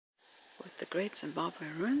Great Zimbabwe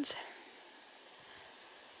ruins.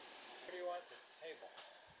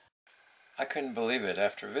 I couldn't believe it.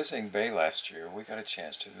 After visiting Bay last year, we got a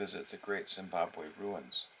chance to visit the Great Zimbabwe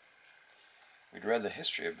ruins. We'd read the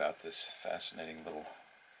history about this fascinating little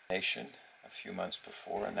nation a few months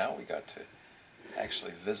before, and now we got to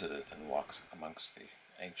actually visit it and walk amongst the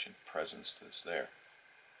ancient presence that's there.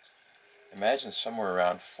 Imagine somewhere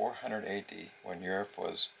around 400 AD, when Europe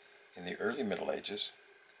was in the early Middle Ages,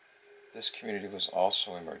 this community was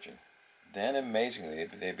also emerging. Then, amazingly,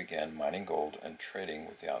 they began mining gold and trading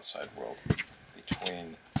with the outside world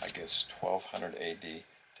between, I guess, 1200 AD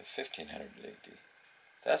to 1500 AD.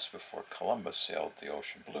 That's before Columbus sailed the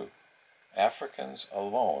ocean blue. Africans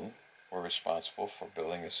alone were responsible for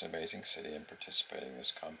building this amazing city and participating in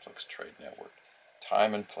this complex trade network.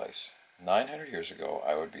 Time and place. 900 years ago,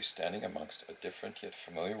 I would be standing amongst a different yet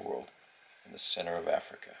familiar world in the center of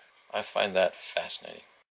Africa. I find that fascinating.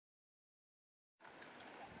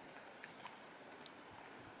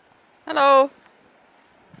 Hello!